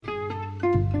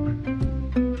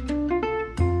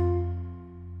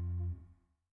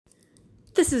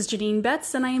This is Janine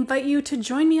Betts, and I invite you to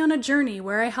join me on a journey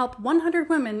where I help 100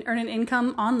 women earn an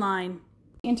income online.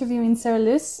 Interviewing Sarah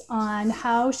Luce on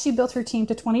how she built her team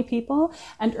to 20 people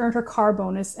and earned her car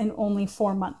bonus in only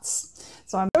 4 months.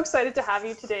 So I'm so excited to have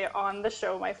you today on the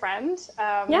show, my friend.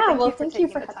 Thank you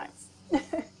for the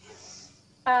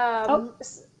time.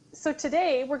 So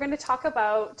today we're going to talk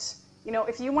about,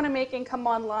 if you want to make income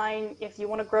online, if you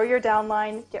want to grow your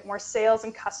downline, get more sales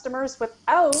and customers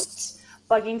without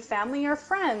bugging family or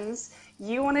friends,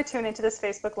 you want to tune into this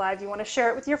Facebook Live. You want to share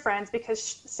it with your friends because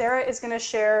Sarah is going to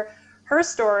share her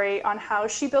story on how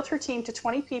she built her team to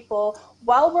 20 people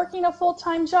while working a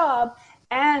full-time job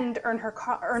and earned her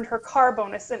car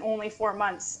bonus in only 4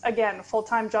 months. Again, a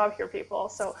full-time job here, people.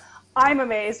 So I'm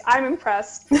amazed. I'm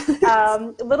impressed.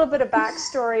 A little bit of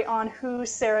backstory on who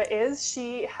Sarah is.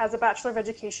 She has a Bachelor of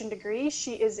Education degree.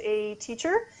 She is a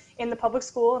teacher in the public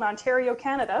school in Ontario,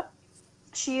 Canada.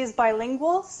 She is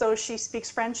bilingual, so she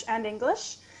speaks French and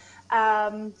English.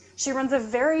 She runs a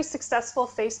very successful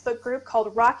Facebook group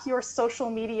called Rock Your Social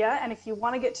Media, and if you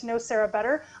want to get to know Sarah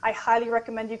better, I highly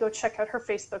recommend you go check out her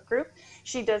Facebook group.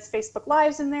 She does Facebook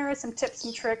Lives in there, some tips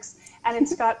and tricks, and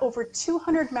it's got over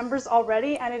 200 members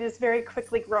already, and it is very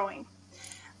quickly growing.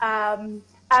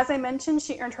 As I mentioned,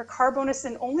 she earned her car bonus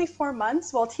in only 4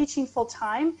 months while teaching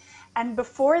full-time, and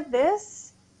before this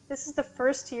is the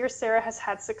first year Sarah has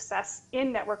had success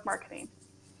in network marketing,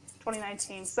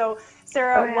 2019. So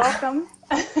Sarah, welcome.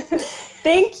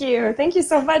 Thank you. Thank you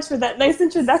so much for that nice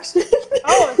introduction.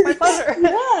 Oh, it's my pleasure.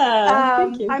 Yeah,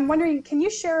 thank you. I'm wondering, can you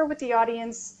share with the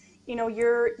audience,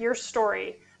 your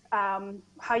story,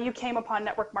 how you came upon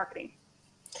network marketing?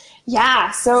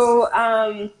 Yeah, so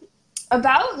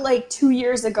about like 2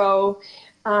 years ago,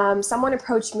 someone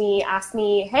approached me, asked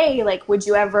me, hey, would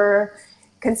you ever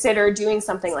consider doing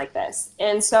something like this?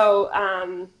 And so,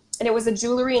 and it was a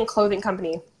jewelry and clothing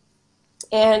company.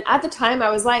 And at the time I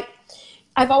was like,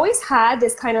 I've always had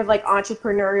this kind of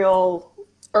entrepreneurial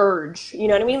urge, you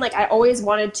know what I mean? I always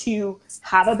wanted to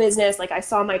have a business. I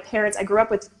saw my parents, I grew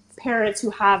up with parents who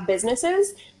have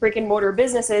businesses, brick and mortar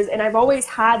businesses. And I've always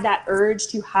had that urge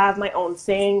to have my own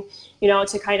thing,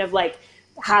 to kind of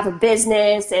have a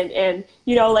business and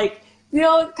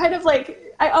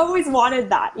I always wanted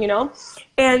that,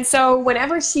 And so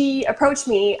whenever she approached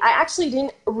me, I actually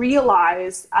didn't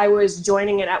realize I was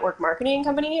joining a network marketing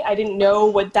company. I didn't know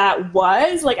what that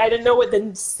was. I didn't know what the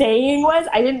saying was.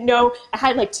 I didn't know. I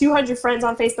had 200 friends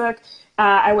on Facebook.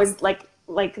 I was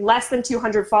less than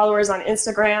 200 followers on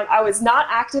Instagram. I was not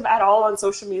active at all on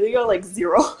social media,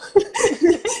 zero.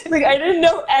 I didn't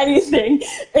know anything.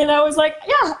 And I was like,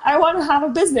 yeah, I want to have a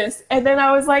business. And then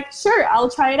I was like, sure, I'll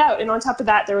try it out. And on top of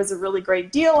that, there was a really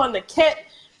great deal on the kit.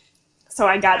 So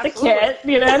I got the kit,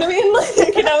 you know what I mean?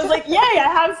 And I was like, yay, I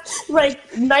have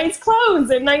nice clothes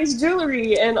and nice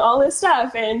jewelry and all this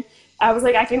stuff. And I was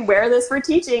like, I can wear this for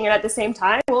teaching. And at the same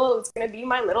time, well, it's going to be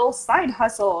my little side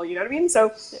hustle, you know what I mean?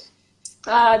 So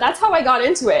that's how I got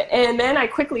into it. And then I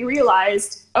quickly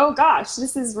realized, oh gosh,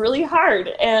 this is really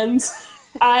hard. And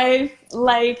I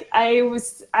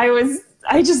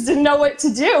just didn't know what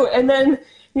to do. And then,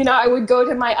 I would go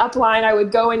to my upline, I would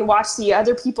go and watch the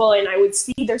other people and I would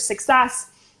see their success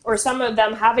or some of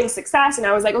them having success. And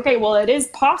I was like, okay, well, it is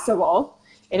possible.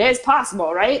 It is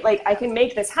possible, right? I can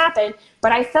make this happen.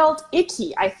 But I felt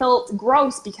icky. I felt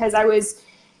gross because I was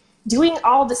doing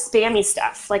all the spammy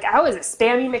stuff. I was a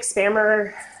spammy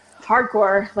McSpammer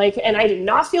hardcore, and I did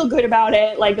not feel good about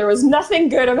it. There was nothing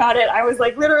good about it. I was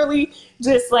literally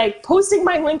just posting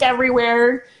my link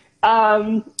everywhere,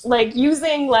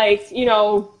 using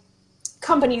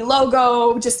company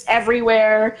logo just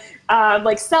everywhere,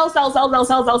 sell,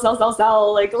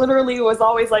 literally was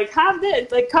always have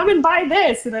this, come and buy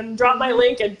this, and then drop my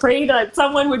link and pray that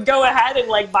someone would go ahead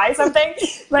and buy something.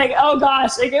 Oh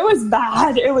gosh, it was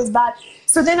bad.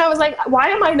 So then I was like, why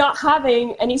am I not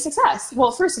having any success?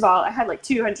 Well, first of all, I had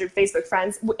 200 Facebook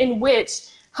friends in which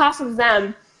half of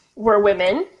them were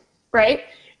women, right?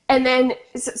 And then,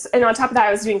 and on top of that,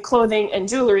 I was doing clothing and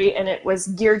jewelry, and it was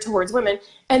geared towards women.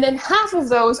 And then half of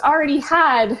those already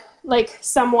had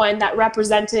someone that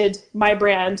represented my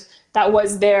brand that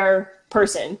was their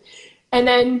person. And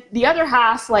then the other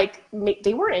half,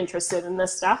 they weren't interested in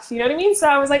this stuff. You know what I mean? So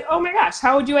I was like, oh my gosh,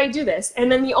 how do I do this? And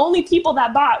then the only people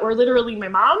that bought were literally my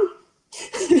mom,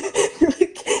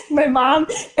 my mom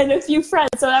and a few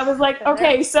friends. So I was like,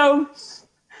 okay, so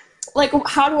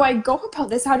how do I go about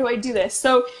this? How do I do this?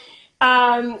 So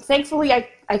thankfully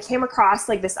I came across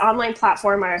this online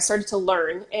platform where I started to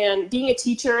learn. And being a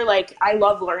teacher, I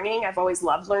love learning. I've always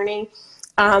loved learning.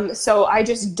 So I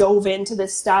just dove into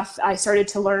this stuff. I started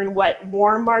to learn what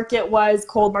warm market was,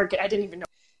 cold market. I didn't even know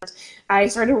I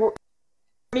started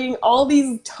learning all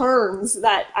these terms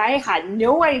that I had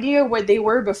no idea what they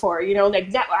were before, you know,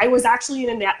 like that. I was actually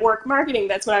in network marketing.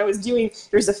 That's what I was doing.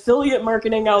 There's affiliate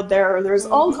marketing out there. There's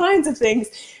all kinds of things.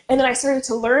 And then I started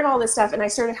to learn all this stuff, and I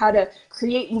started how to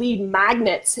create lead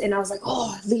magnets. And I was like,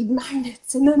 oh, lead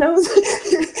magnets. And then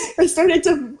I started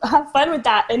to have fun with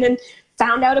that. And then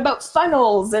found out about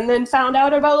funnels, and then found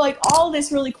out about like all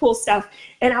this really cool stuff.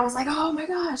 And I was like, oh my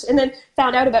gosh. And then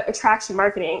found out about attraction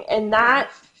marketing. And that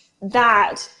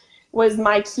was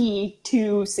my key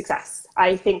to success.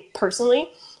 I think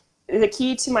personally, the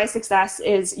key to my success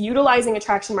is utilizing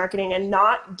attraction marketing and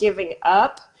not giving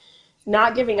up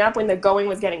when the going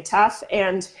was getting tough.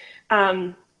 And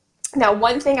now,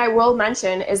 one thing I will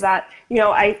mention is that, you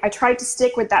know, I tried to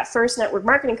stick with that first network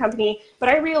marketing company, but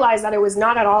I realized that it was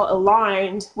not at all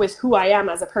aligned with who I am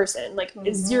as a person, like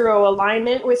zero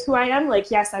alignment with who I am. Like,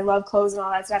 yes, I love clothes and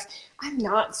all that stuff. I'm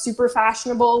not super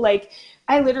fashionable. Like,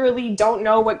 I literally don't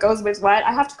know what goes with what.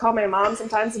 I have to call my mom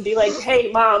sometimes and be like, hey,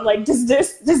 Mom, like, does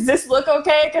this look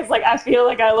okay? Because, like, I feel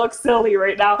like I look silly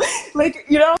right now. Like,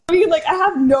 you know what I mean? Like, I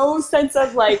have no sense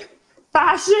of, like,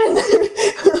 fashion.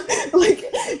 Like,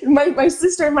 my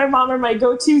sister and my mom are my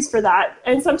go-tos for that.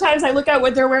 And sometimes I look at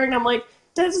what they're wearing, I'm like,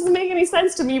 that doesn't make any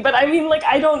sense to me. But I mean, like,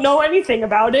 I don't know anything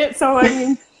about it. So, I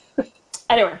mean,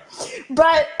 anyway.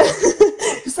 But,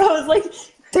 so I was like,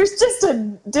 there's just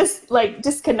a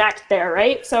disconnect there,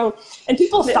 right? So, and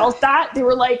people felt that. They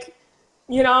were like,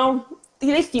 you know,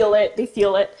 they feel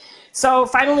it. So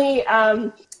finally,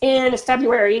 in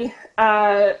February,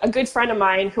 a good friend of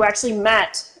mine who actually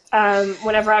met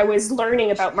whenever I was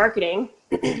learning about marketing,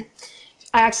 I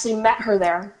actually met her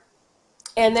there.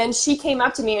 And then she came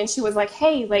up to me and she was like,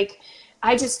 hey, like,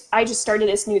 I just started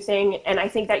this new thing and I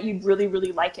think that you'd really,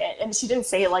 really like it. And she didn't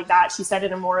say it like that. She said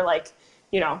it in more like,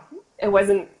 you know, it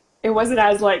wasn't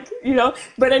as like, you know,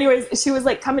 but anyways, she was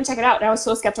like, come and check it out. And I was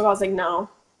so skeptical. I was like, no.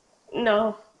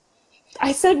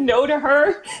 I said no to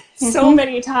her so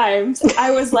many times.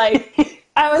 I was like,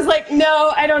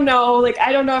 no, I don't know. Like,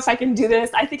 I don't know if I can do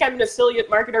this. I think I'm an affiliate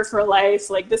marketer for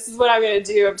life. Like, this is what I'm going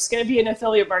to do. I'm just going to be an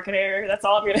affiliate marketer. That's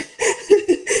all I'm going to.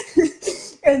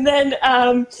 And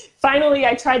then finally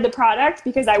I tried the product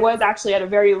because I was actually at a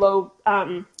very low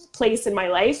place in my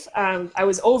life. I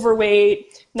was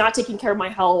overweight, not taking care of my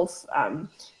health,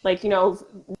 like, you know,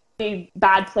 really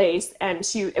bad place. And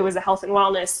it was a health and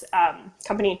wellness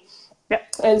company.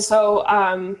 Yep. And so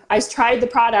I tried the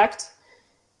product.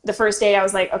 The first day I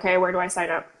was like, okay, where do I sign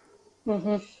up?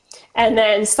 And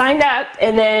then signed up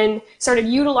and then started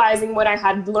utilizing what I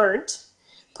had learned,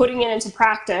 putting it into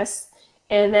practice.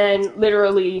 And then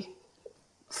literally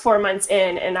 4 months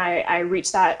in, and I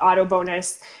reached that auto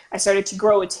bonus. I started to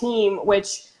grow a team,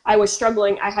 which I was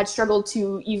struggling. I had struggled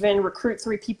to even recruit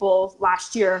 3 people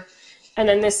last year. And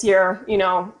then this year, you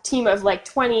know, team of like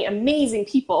 20 amazing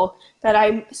people that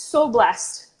I'm so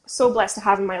blessed to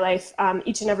have in my life.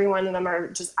 Each and every one of them are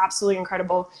just absolutely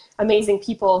incredible, amazing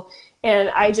people. And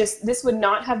this would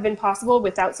not have been possible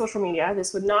without social media.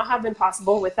 This would not have been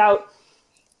possible without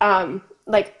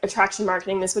like attraction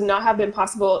marketing. This would not have been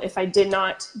possible if I did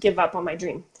not give up on my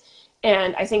dream.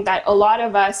 And I think that a lot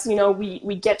of us, you know,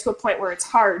 we get to a point where it's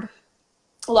hard.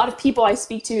 A lot of people I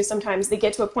speak to, sometimes they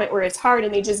get to a point where it's hard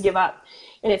and they just give up.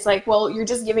 And it's like, well, you're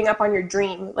just giving up on your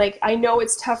dream. Like, I know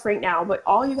it's tough right now, but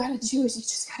all you got to do is you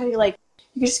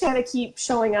just got to keep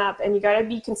showing up and you got to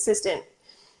be consistent.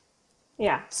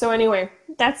 Yeah. So anyway,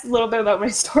 that's a little bit about my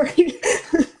story.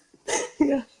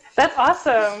 Yeah. That's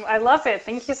awesome. I love it.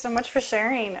 Thank you so much for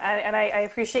sharing. And I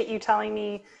appreciate you telling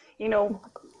me, you know,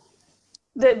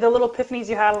 the little epiphanies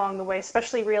you had along the way,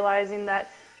 especially realizing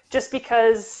that just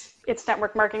because it's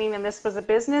network marketing and this was a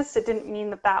business, it didn't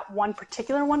mean that one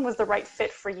particular one was the right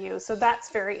fit for you. So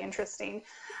that's very interesting.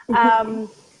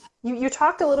 You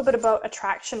talked a little bit about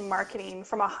attraction marketing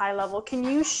from a high level. Can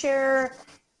you share,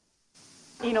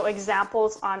 you know,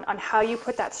 examples on how you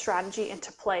put that strategy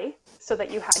into play so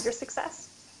that you had your success?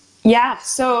 Yeah.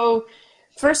 So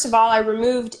first of all, I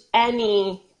removed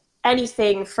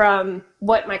anything from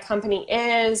what my company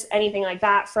is, anything like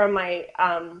that from my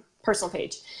personal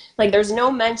page. Like, there's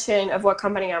no mention of what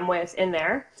company I'm with in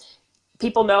there.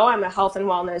 People know I'm a health and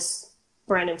wellness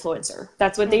brand influencer.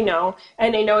 That's what they know.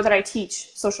 And they know that I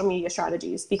teach social media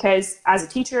strategies because as a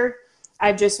teacher,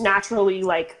 I've just naturally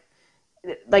like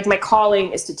my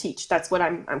calling is to teach. That's what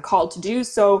I'm called to do.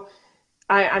 So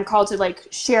I'm called to like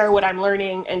share what I'm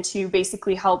learning and to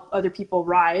basically help other people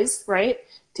rise, right,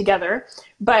 together.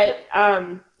 But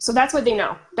so that's what they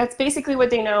know. That's basically what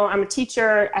they know. I'm a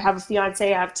teacher. I have a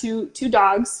fiance. I have two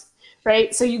dogs.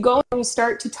 right? So you go and you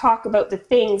start to talk about the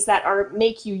things that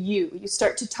make you you. You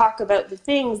start to talk about the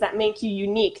things that make you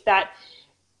unique, that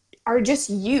are just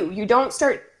you. You don't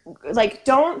start, like,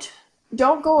 don't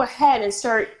go ahead and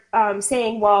start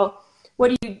saying, well,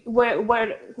 what,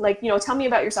 like, you know, tell me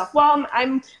about yourself. Well,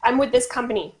 I'm with this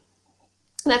company.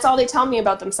 And that's all they tell me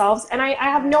about themselves. And I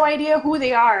have no idea who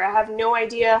they are. I have no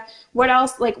idea what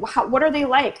else, like, what are they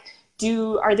like?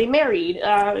 Are they married? You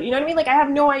know what I mean? Like, I have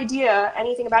no idea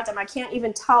anything about them. I can't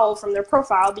even tell from their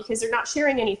profile because they're not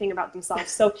sharing anything about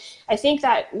themselves. So I think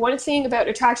that one thing about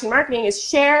attraction marketing is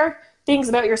share things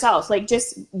about yourself. Like,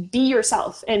 just be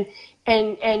yourself, and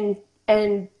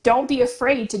don't be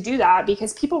afraid to do that,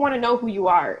 because people want to know who you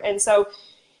are. And so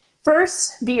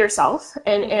first, be yourself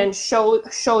and show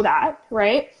that,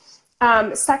 right?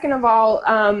 Second of all,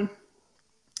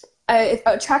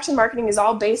 attraction marketing is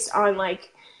all based on, like,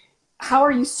 how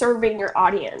are you serving your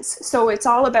audience? So it's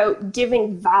all about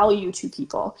giving value to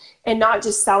people and not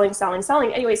just selling.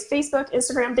 Anyways, Facebook,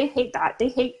 Instagram, they hate that. They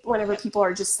hate whenever people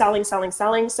are just selling.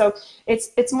 So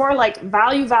it's more like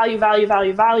value,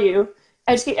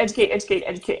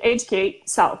 educate,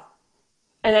 sell.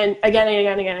 And then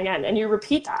again, and you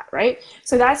repeat that, right?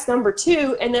 So that's number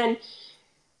 2. And then,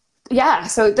 yeah,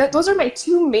 so those are my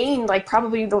 2 main, like,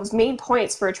 probably those main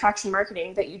points for attraction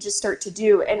marketing that you just start to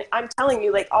do. And I'm telling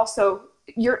you, like, also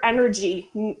your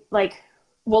energy, like,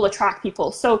 will attract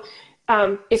people. So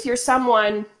if you're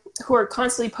someone who are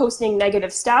constantly posting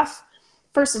negative stuff,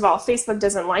 first of all, Facebook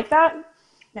doesn't like that.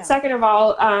 No. Second of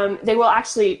all, they will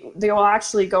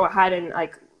actually go ahead and,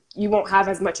 like, you won't have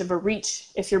as much of a reach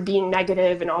if you're being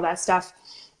negative and all that stuff.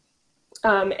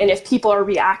 And if people are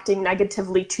reacting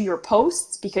negatively to your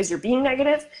posts because you're being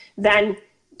negative, then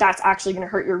that's actually going to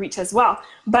hurt your reach as well.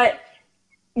 But,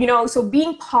 you know, so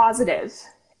being positive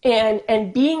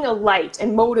and being a light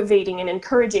and motivating and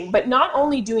encouraging, but not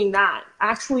only doing that,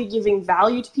 actually giving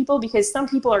value to people, because some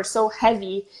people are so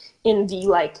heavy in the,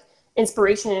 like,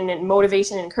 inspiration and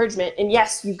motivation and encouragement. And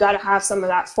yes, you've got to have some of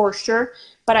that for sure.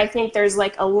 But I think there's,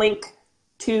 like, a link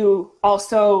to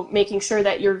also making sure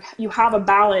that you have a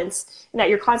balance, and that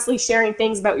you're constantly sharing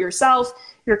things about yourself.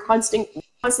 You're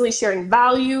constantly sharing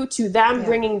value to them,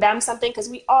 bringing them something, because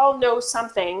we all know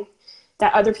something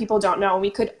that other people don't know. We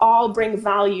could all bring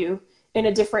value in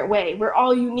a different way. We're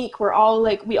all unique. We're all,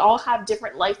 like, we all have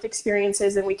different life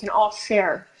experiences, and we can all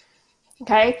share.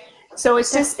 Okay. So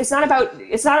it's not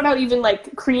about even,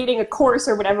 like, creating a course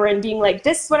or whatever and being like,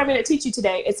 this is what I'm going to teach you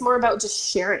today. It's more about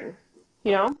just sharing,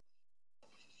 you know?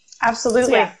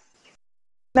 Absolutely. So, yeah.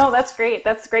 No, that's great.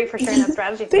 That's great for sharing that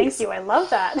strategy. Thank you. I love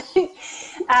that. You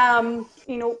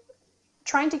know,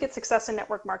 trying to get success in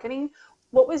network marketing,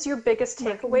 what was your biggest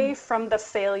takeaway from the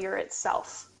failure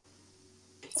itself?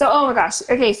 So, oh my gosh.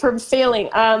 Okay. From failing,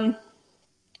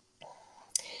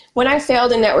 when I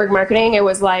failed in network marketing, it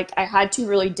was like I had to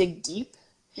really dig deep,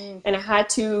 and I had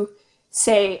to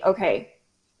say, okay,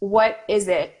 what is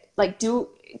it? Like,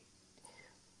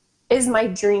 is my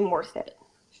dream worth it?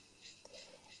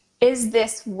 Is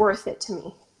this worth it to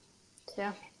me?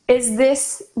 Yeah. Is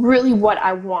this really what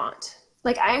I want?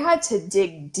 Like, I had to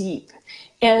dig deep.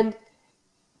 And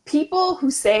people who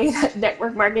say that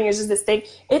network marketing is just this thing,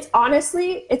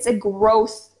 it's a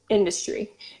growth industry.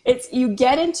 You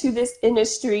get into this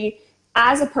industry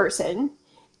as a person,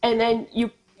 and then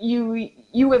you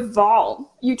evolve,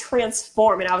 you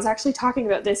transform. And I was actually talking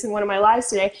about this in one of my lives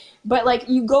today, but, like,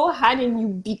 you go ahead and you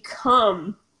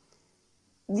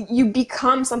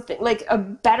become something, like, a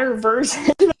better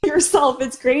version of yourself.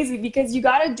 It's crazy, because you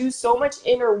got to do so much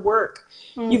inner work.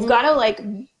 You've got to, like,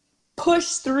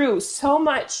 push through so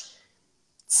much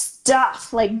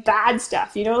stuff, like bad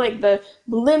stuff, you know, like the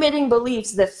limiting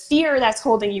beliefs, the fear that's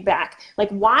holding you back. Like,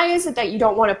 why is it that you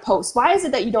don't want to post? Why is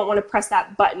it that you don't want to press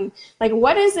that button? Like,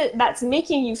 what is it that's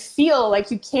making you feel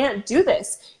like you can't do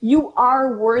this? You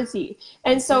are worthy.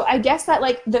 And so I guess that,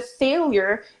 like, the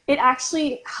failure, it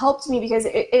actually helped me, because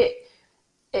it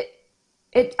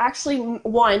actually,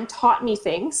 one, taught me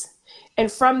things. And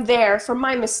from there, from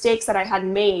my mistakes that I had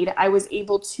made, I was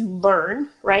able to learn,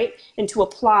 right? And to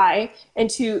apply and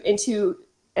to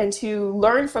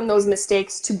learn from those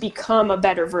mistakes to become a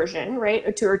better version, right?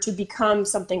 Or to become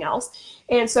something else.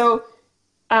 And so,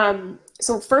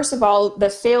 so first of all, the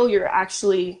failure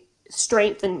actually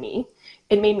strengthened me.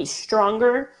 It made me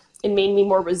stronger. It made me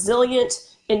more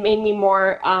resilient. It made me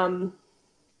more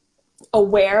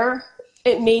aware.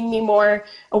 It made me more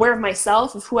aware of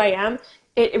myself, of who I am.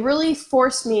 It really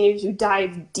forced me to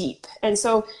dive deep. And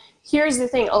so here's the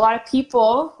thing. A lot of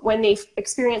people, when they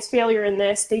experience failure in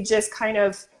this, they just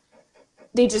give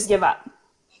up,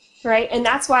 right? And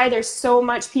that's why there's so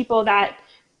much people that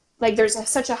like there's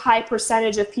such a high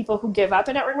percentage of people who give up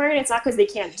in network marketing. It's not because they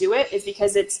can't do it. It's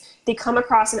because they come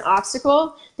across an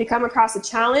obstacle, they come across a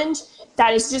challenge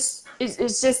that is just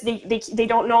they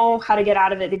don't know how to get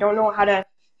out of it. They don't know how to,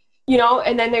 you know,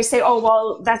 and then they say, oh,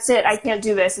 well, that's it. I can't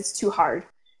do this. It's too hard,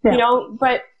 you know,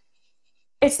 but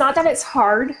it's not that it's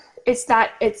hard. It's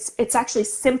that it's actually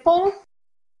simple.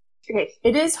 Okay.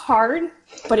 It is hard,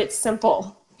 but it's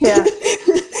simple. Yeah.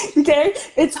 Okay.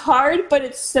 It's hard, but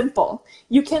it's simple.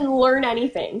 You can learn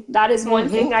anything. That is one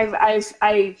thing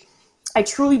I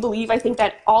truly believe. I think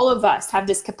that all of us have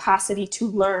this capacity to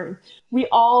learn. We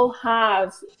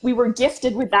were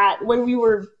gifted with that when we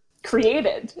were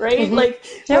created, right? Like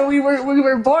when we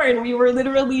were born, we were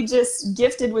literally just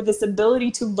gifted with this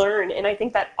ability to learn. And I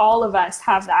think that all of us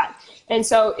have that. And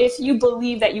so if you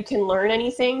believe that you can learn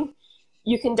anything,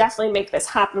 you can definitely make this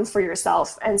happen for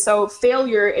yourself. And so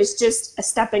failure is just a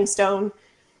stepping stone,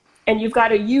 and you've got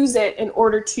to use it in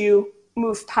order to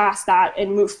move past that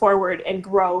and move forward and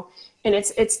grow. And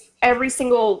it's every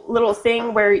single little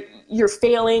thing where you're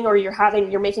failing or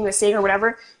you're making a mistake or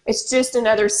whatever. It's just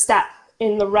another step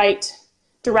in the right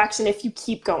direction if you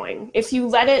keep going. If you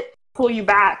let it pull you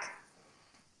back,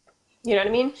 you know what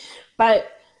I mean?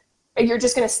 But you're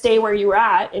just going to stay where you're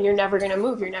at, and you're never going to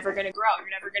move. You're never going to grow.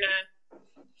 You're never going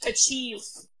to achieve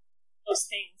those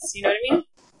things. You know what I mean?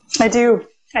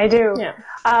 I do. Yeah.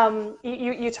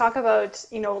 You talk about,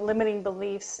 you know, limiting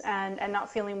beliefs and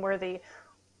not feeling worthy.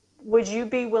 Would you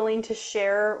be willing to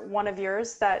share one of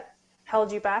yours that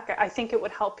held you back? I think it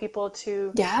would help people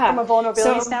to, from a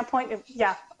vulnerability standpoint.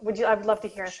 I would love to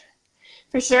hear it.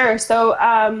 For sure. So,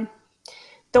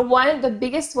 the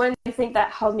biggest one I think that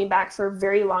held me back for a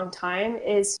very long time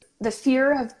is the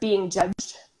fear of being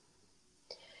judged.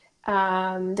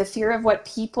 The fear of what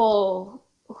people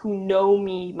who know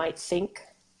me might think.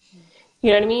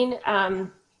 You know what I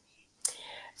mean?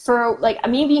 For like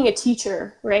me being a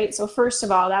teacher, right? So first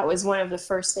of all, that was one of the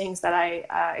first things that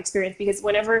I experienced, because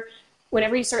whenever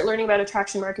you start learning about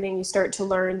attraction marketing, you start to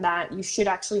learn that you should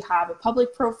actually have a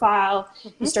public profile.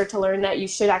 You start to learn that you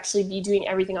should actually be doing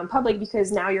everything on public,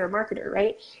 because now you're a marketer,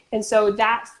 right? And so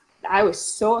I was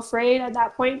so afraid at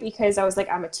that point, because I was like,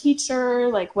 I'm a teacher.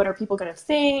 Like, what are people going to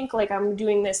think? Like, I'm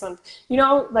doing this on, you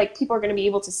know, like people are going to be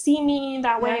able to see me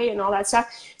that way and all that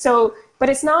stuff. So, but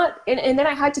it's not, and then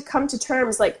I had to come to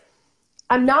terms, like,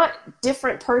 I'm not a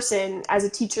different person as a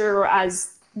teacher or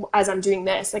as I'm doing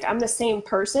this. Like, I'm the same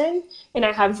person, and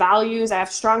I have values. I have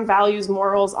strong values,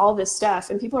 morals, all this stuff.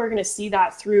 And people are going to see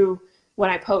that through what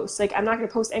I post. Like, I'm not going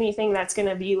to post anything that's going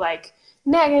to be like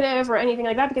negative or anything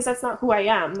like that, because that's not who I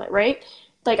am, right?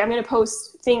 Like, I'm going to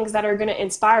post things that are going to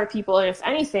inspire people. And if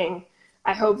anything,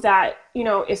 I hope that, you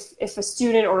know, if a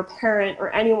student or a parent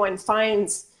or anyone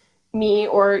finds me,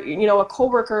 or, you know, a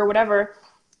coworker or whatever,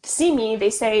 see me, they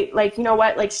say, like, you know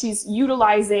what, like, she's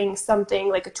utilizing something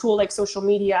like a tool like social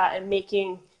media and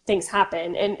making things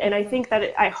happen. And I think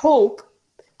that I hope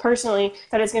personally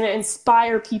that it's going to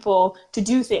inspire people to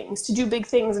do things, to do big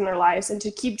things in their lives, and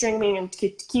to keep dreaming and to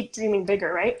keep dreaming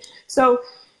bigger, right? So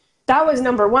that was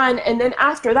number one. And then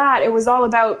after that, it was all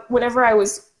about whenever I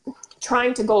was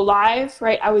trying to go live,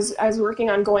 right? I was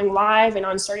working on going live and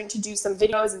on starting to do some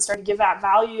videos and starting to give that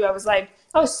value. I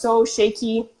was so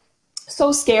shaky,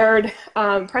 so scared.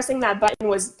 Pressing that button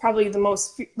was probably the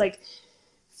most like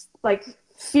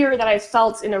fear that I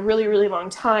felt in a really, really long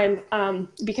time,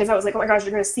 because I was like, oh my gosh,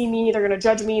 they're going to see me, they're going to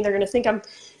judge me, they're going to think I'm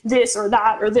this or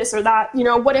that or this or that. You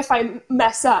know, what if I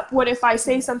mess up? What if I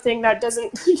say something that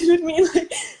doesn't, you know what I mean?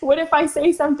 Like, what if I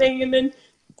say something and then,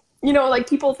 you know, like,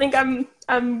 people think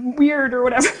I'm weird or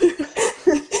whatever.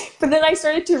 But then I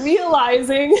started to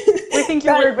realizing we think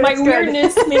you're weird, but my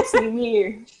weirdness makes me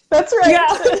me. That's right. Yeah.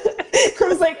 I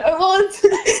was like, well,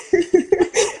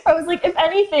 I was like, if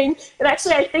anything, and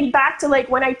actually I think back to like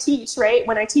when I teach, right?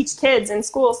 When I teach kids in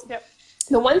schools,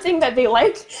 the one thing that they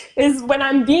like is when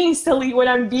I'm being silly, when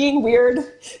I'm being weird,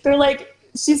 they're like,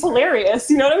 she's hilarious,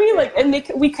 you know what I mean? Like,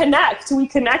 and we connect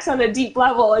on a deep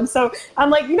level. And so I'm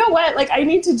like, you know what? Like, I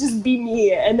need to just be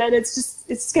me, and then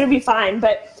it's going to be fine.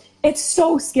 But it's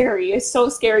so scary. It's so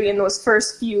scary in those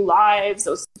first few lives,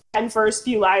 those 10 first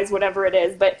few lives, whatever it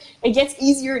is. But it gets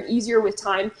easier and easier with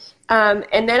time.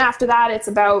 And then after that, it's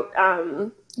about,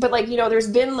 but like, you know, there's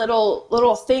been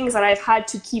little things that I've had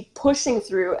to keep pushing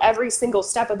through every single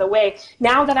step of the way.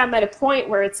 Now that I'm at a point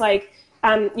where it's like,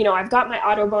 you know, I've got my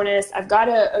auto bonus, I've got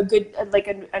a good, like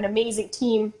an amazing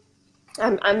team.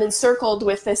 I'm encircled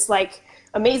with this like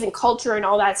amazing culture and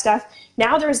all that stuff.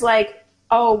 Now there's like,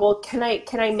 oh, well, can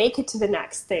I make it to the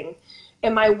next thing?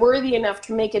 Am I worthy enough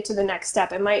to make it to the next step?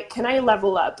 Can I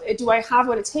level up? Do I have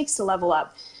what it takes to level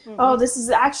up? Oh, this is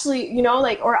actually, you know,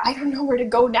 like, or I don't know where to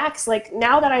go next. Like,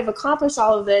 now that I've accomplished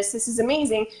all of this is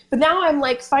amazing. But now I'm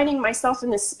like finding myself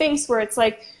in this space where it's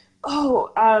like,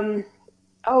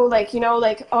 like, you know,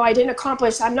 like, oh, I didn't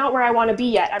accomplish, I'm not where I want to be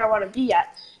yet. I don't want to be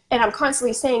yet. And I'm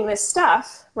constantly saying this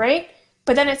stuff, right?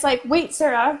 But then it's like, wait,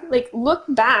 Sarah, like, look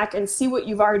back and see what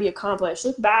you've already accomplished.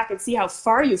 Look back and see how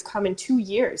far you've come in 2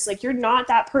 years. Like, you're not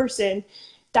that person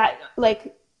that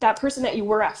you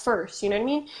were at first. You know what I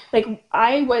mean? Like,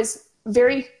 I was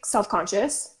very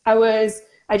self-conscious. I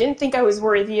didn't think I was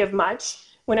worthy of much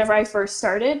whenever I first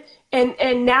started.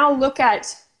 And now look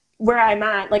at where I'm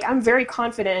at. Like, I'm very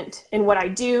confident in what I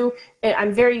do. And I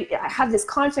have this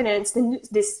confidence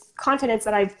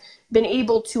that I've been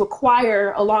able to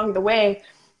acquire along the way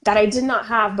that I did not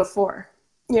have before.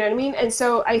 You know what I mean? And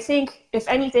so I think, if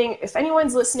anything, if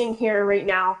anyone's listening here right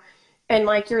now and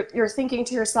like you're thinking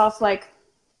to yourself, like,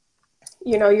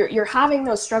 you know, you're having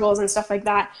those struggles and stuff like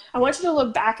that, I want you to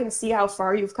look back and see how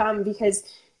far you've come, because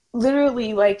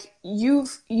literally, like,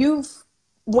 you've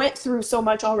went through so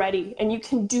much already, and you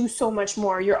can do so much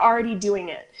more. You're already doing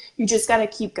it. You just got to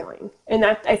keep going. And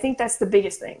I think that's the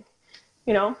biggest thing,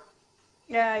 you know?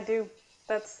 Yeah, I do.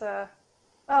 That's,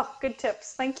 good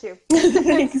tips. Thank you.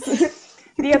 Thanks.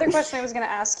 The other question I was going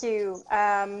to ask you,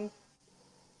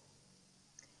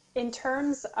 in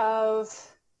terms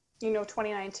of, you know,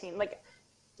 2019, like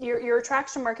your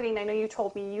attraction marketing, I know you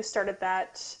told me you started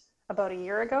that about a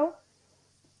year ago.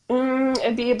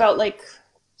 It'd be about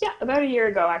a year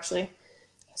ago, actually.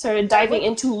 Started diving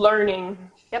into learning.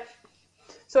 Yep.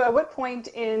 So at what point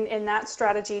in that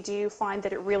strategy do you find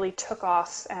that it really took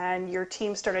off and your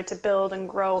team started to build and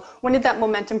grow? When did that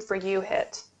momentum for you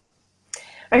hit?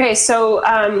 Okay, so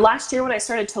last year when I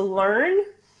started to learn,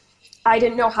 I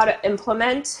didn't know how to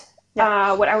implement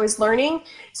what I was learning.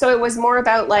 So it was more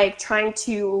about like trying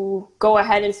to go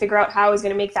ahead and figure out how I was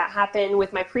going to make that happen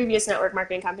with my previous network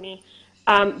marketing company.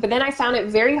 But then I found it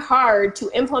very hard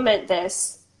to implement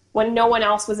this when no one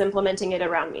else was implementing it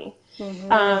around me.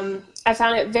 I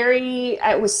found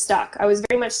I was stuck. I was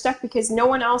very much stuck because no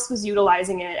one else was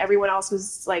utilizing it. Everyone else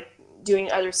was like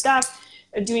doing other stuff,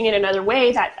 doing it another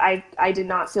way that I did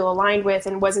not feel aligned with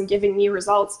and wasn't giving me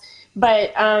results.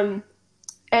 But, and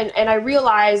I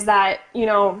realized that, you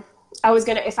know,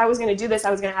 if I was going to do this,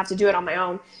 I was going to have to do it on my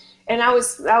own. And that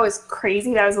was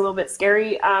crazy. That was a little bit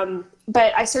scary.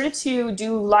 But I started to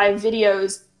do live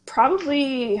videos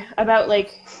probably about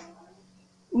like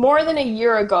more than a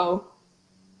year ago.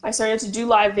 I started to do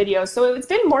live videos. So it's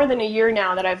been more than a year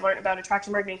now that I've learned about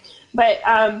attraction marketing. But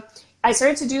I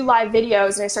started to do live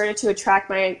videos and I started to attract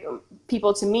my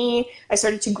people to me. I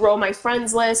started to grow my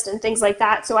friends list and things like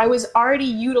that. So I was already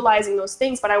utilizing those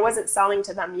things, but I wasn't selling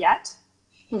to them yet.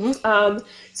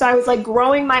 So I was like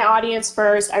growing my audience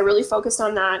first. I really focused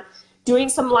on that, doing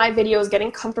some live videos, getting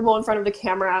comfortable in front of the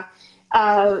camera,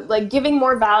 like giving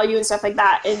more value and stuff like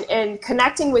that, and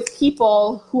connecting with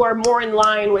people who are more in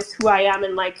line with who I am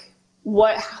and like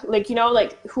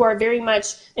who are very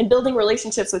much in building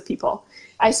relationships with people.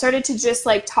 I started to just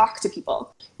like talk to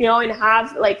people, you know,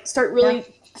 and start really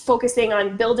focusing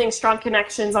on building strong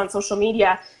connections on social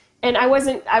media. And I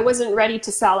wasn't ready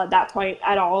to sell at that point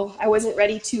at all. I wasn't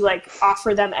ready to like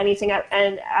offer them anything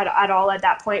at all at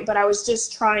that point. But I was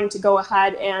just trying to go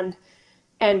ahead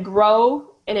and grow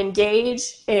and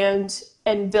engage and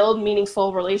build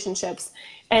meaningful relationships,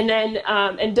 and then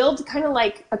and build kind of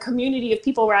like a community of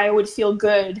people where I would feel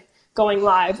good going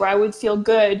live, where I would feel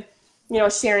good, you know,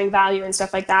 sharing value and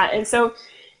stuff like that. And so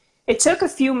it took a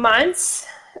few months.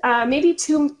 Maybe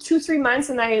 3 months,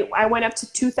 and I went up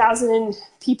to 2,000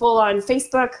 people on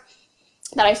Facebook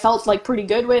that I felt like pretty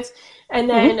good with. And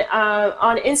then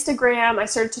on Instagram, I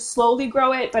started to slowly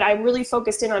grow it, but I really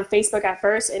focused in on Facebook at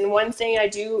first. And one thing I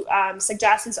do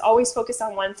suggest is always focus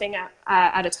on one thing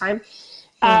at a time,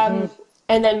 and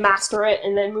then master it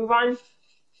and then move on.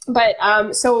 But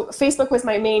so Facebook was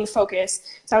my main focus.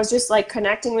 So I was just like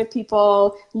connecting with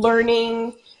people,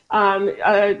 learning,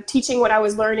 teaching what I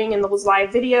was learning in those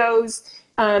live videos,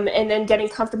 and then getting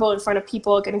comfortable in front of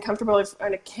people, getting comfortable in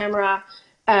front of camera.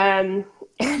 And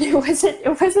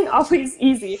it wasn't always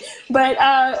easy, but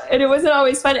and it wasn't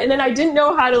always fun. And then I didn't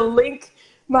know how to link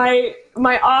my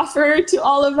offer to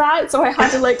all of that, so I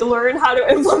had to like learn how to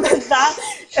implement that.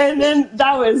 And then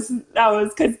that was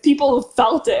because people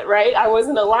felt it, right? I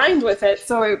wasn't aligned with it,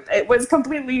 so it was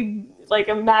completely like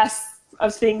a mess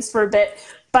of things for a bit.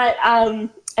 But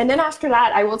and then after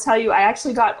that, I will tell you, I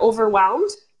actually got overwhelmed.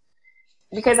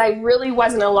 because I really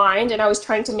wasn't aligned and I was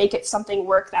trying to make it something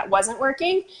work that wasn't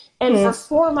working. And for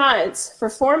 4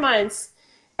 months,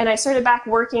 and I started back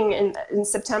working in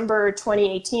September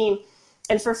 2018.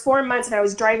 And for 4 months, and I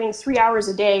was driving 3 hours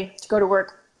a day to go to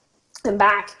work and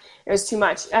back. It was too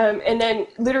much. And then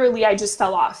literally I just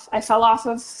fell off. I fell off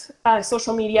of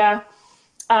social media.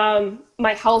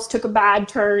 My health took a bad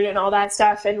turn and all that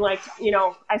stuff. And like, you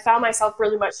know, I found myself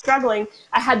really much struggling.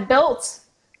 I had built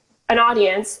an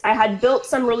audience. I had built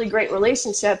some really great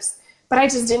relationships, but I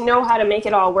just didn't know how to make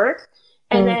it all work.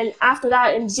 And then after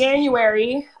that, in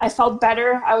January, I felt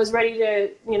better. I was ready to,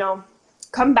 you know,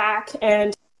 come back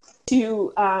and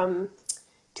to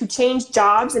change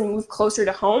jobs and move closer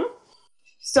to home.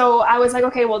 So I was like,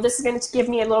 okay, well, this is going to give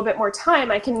me a little bit more time.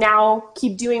 I can now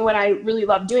keep doing what I really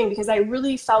love doing, because I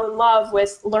really fell in love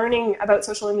with learning about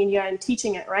social media and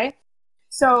teaching it, right?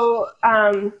 So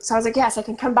I was like, yes, I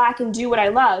can come back and do what I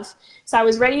love. So I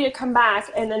was ready to come back.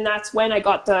 And then that's when I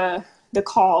got the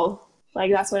call. Like,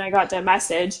 that's when I got the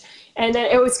message. And then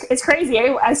it's crazy.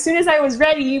 As soon as I was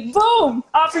ready, boom,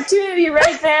 opportunity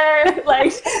right there.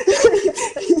 Like,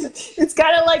 it's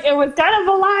kind of like, it was kind of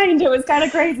aligned. It was kind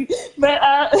of crazy. But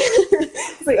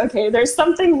it's like, okay, there's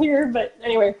something here. But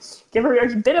anyway, give her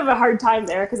a bit of a hard time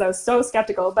there because I was so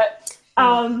skeptical. But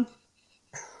I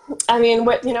mean,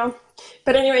 what, you know.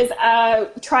 But anyways,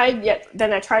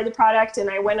 then I tried the product and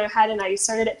I went ahead and I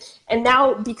started it. And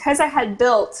now, because I had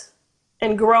built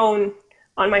and grown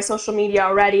on my social media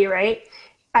already, right?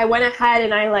 I went ahead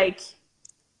and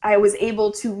I was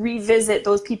able to revisit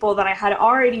those people that I had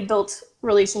already built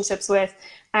relationships with.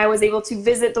 I was able to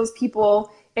visit those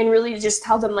people and really just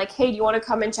tell them like, hey, do you want to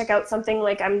come and check out something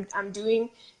like I'm doing?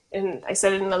 And I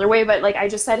said it another way, but like I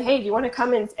just said, hey, do you want to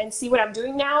come and see what I'm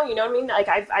doing now? You know what I mean? Like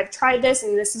I've tried this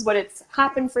and this is what it's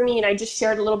happened for me. And I just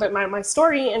shared a little bit my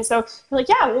story. And so they're like,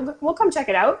 yeah, we'll come check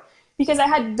it out, because I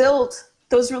had built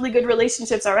those really good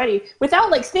relationships already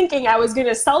without like thinking I was going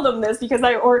to sell them this because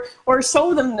or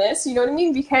show them this, you know what I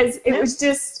mean? Because it was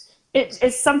just,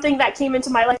 it's something that came into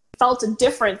my life, felt a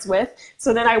difference with.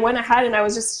 So then I went ahead and I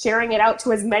was just sharing it out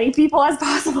to as many people as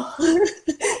possible.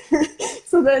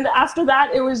 So then after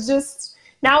that, it was just,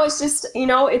 now it's just, you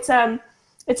know, it's a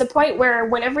point where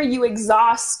whenever you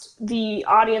exhaust the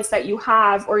audience that you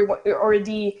have, or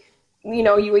the, you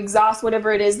know, you exhaust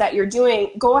whatever it is that you're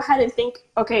doing, go ahead and think,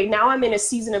 okay, now I'm in a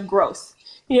season of growth,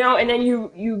 you know, and then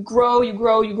you grow,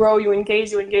 you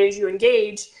engage.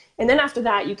 And then after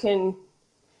that, you can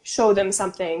show them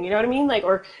something, you know what I mean? Like,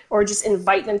 or just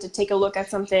invite them to take a look at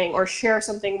something or share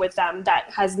something with them that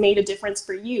has made a difference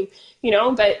for you, you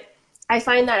know? But I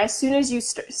find that as soon as you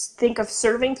think of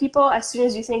serving people, as soon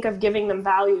as you think of giving them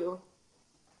value,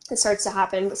 it starts to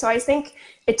happen. So I think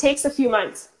it takes a few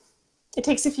months.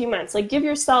 Like give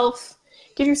yourself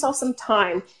some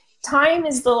time. Time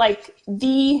is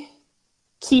the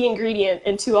key ingredient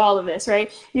into all of this,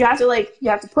 right? You have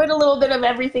to put a little bit of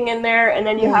everything in there, and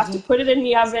then you have to put it in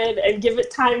the oven and give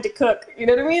it time to cook. You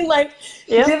know what I mean? Like,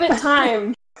 give it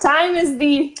time. Time is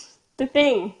the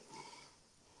thing.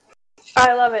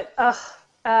 I love it.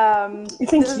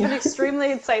 This has been extremely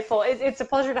insightful. It's a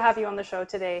pleasure to have you on the show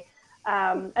today.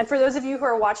 And for those of you who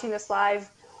are watching this live,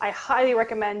 I highly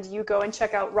recommend you go and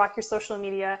check out Rock Your Social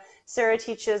Media. Sarah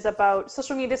teaches about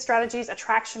social media strategies,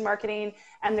 attraction marketing,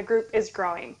 and the group is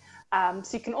growing. So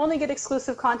you can only get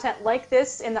exclusive content like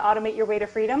this in the Automate Your Way to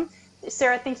Freedom.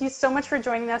 Sarah, thank you so much for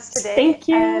joining us today. Thank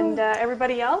you. And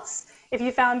everybody else, if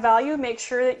you found value, make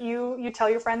sure that you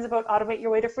tell your friends about Automate Your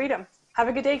Way to Freedom. Have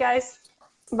a good day, guys.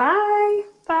 Bye.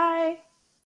 Bye.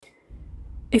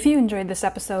 If you enjoyed this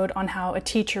episode on how a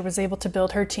teacher was able to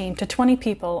build her team to 20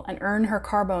 people and earn her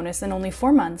car bonus in only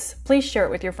 4 months, please share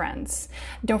it with your friends.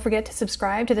 Don't forget to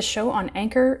subscribe to the show on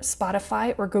Anchor,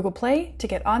 Spotify, or Google Play to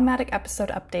get automatic episode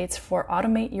updates for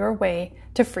Automate Your Way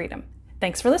to Freedom.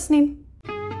 Thanks for listening.